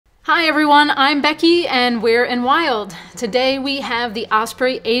Hi everyone, I'm Becky and we're Enwild. Today we have the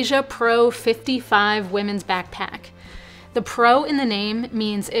Osprey Asia Pro 55 women's backpack. The Pro in the name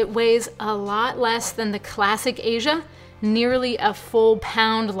means it weighs a lot less than the classic Asia, nearly a full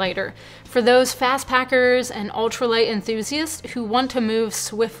pound lighter, for those fast packers and ultralight enthusiasts who want to move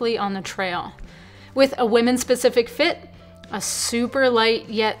swiftly on the trail. With a women's specific fit, a super light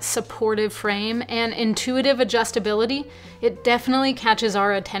yet supportive frame, and intuitive adjustability, it definitely catches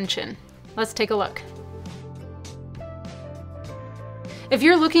our attention. Let's take a look. If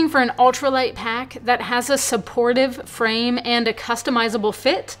you're looking for an ultralight pack that has a supportive frame and a customizable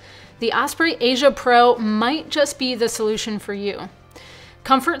fit, the Osprey Asia Pro might just be the solution for you.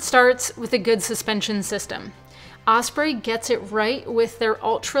 Comfort starts with a good suspension system. Osprey gets it right with their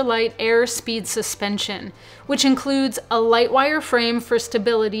ultralight air speed suspension, which includes a light wire frame for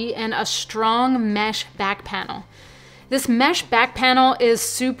stability and a strong mesh back panel. This mesh back panel is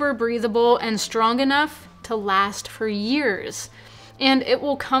super breathable and strong enough to last for years, and it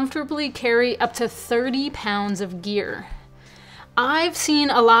will comfortably carry up to 30 pounds of gear. I've seen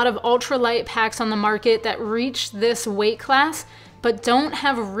a lot of ultralight packs on the market that reach this weight class but don't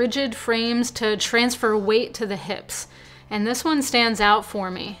have rigid frames to transfer weight to the hips, and this one stands out for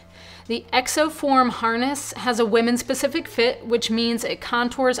me. The Exoform harness has a women-specific fit, which means it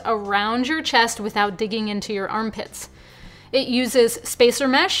contours around your chest without digging into your armpits. It uses spacer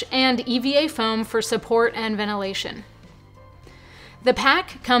mesh and EVA foam for support and ventilation. The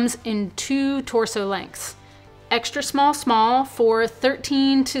pack comes in 2 torso lengths, extra small for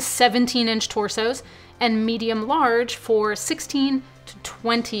 13 to 17 inch torsos, and medium large for 16 to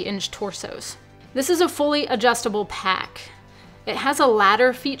 20 inch torsos. This is a fully adjustable pack. It has a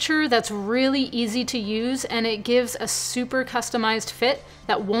ladder feature that's really easy to use, and it gives a super customized fit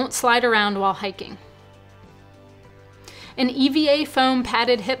that won't slide around while hiking. An EVA foam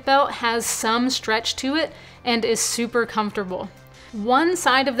padded hip belt has some stretch to it and is super comfortable. One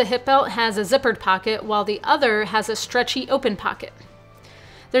side of the hip belt has a zippered pocket while the other has a stretchy open pocket.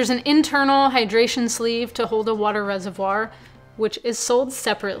 There's an internal hydration sleeve to hold a water reservoir, which is sold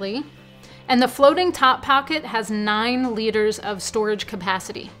separately, and the floating top pocket has 9 liters of storage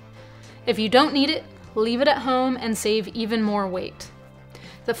capacity. If you don't need it, leave it at home and save even more weight.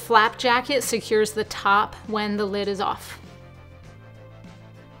 The flap jacket secures the top when the lid is off.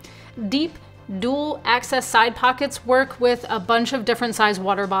 Deep dual access side pockets work with a bunch of different size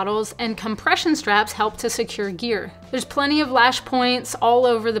water bottles, and compression straps help to secure gear. There's plenty of lash points all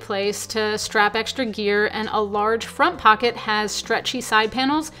over the place to strap extra gear, and a large front pocket has stretchy side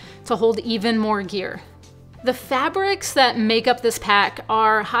panels to hold even more gear. The fabrics that make up this pack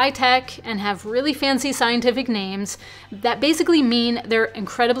are high-tech and have really fancy scientific names that basically mean they're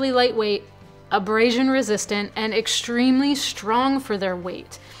incredibly lightweight, abrasion resistant, and extremely strong for their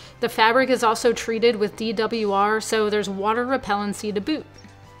weight. The fabric is also treated with DWR, so there's water repellency to boot.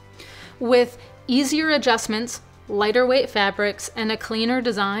 With easier adjustments, lighter weight fabrics, and a cleaner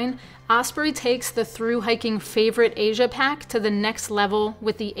design, Osprey takes the thru hiking favorite Asia pack to the next level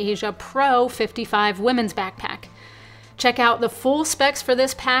with the Asia Pro 55 women's backpack. Check out the full specs for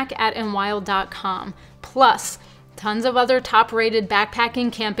this pack at Enwild.com. Plus, tons of other top-rated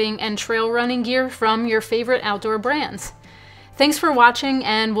backpacking, camping, and trail running gear from your favorite outdoor brands. Thanks for watching,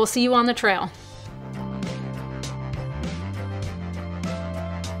 and we'll see you on the trail.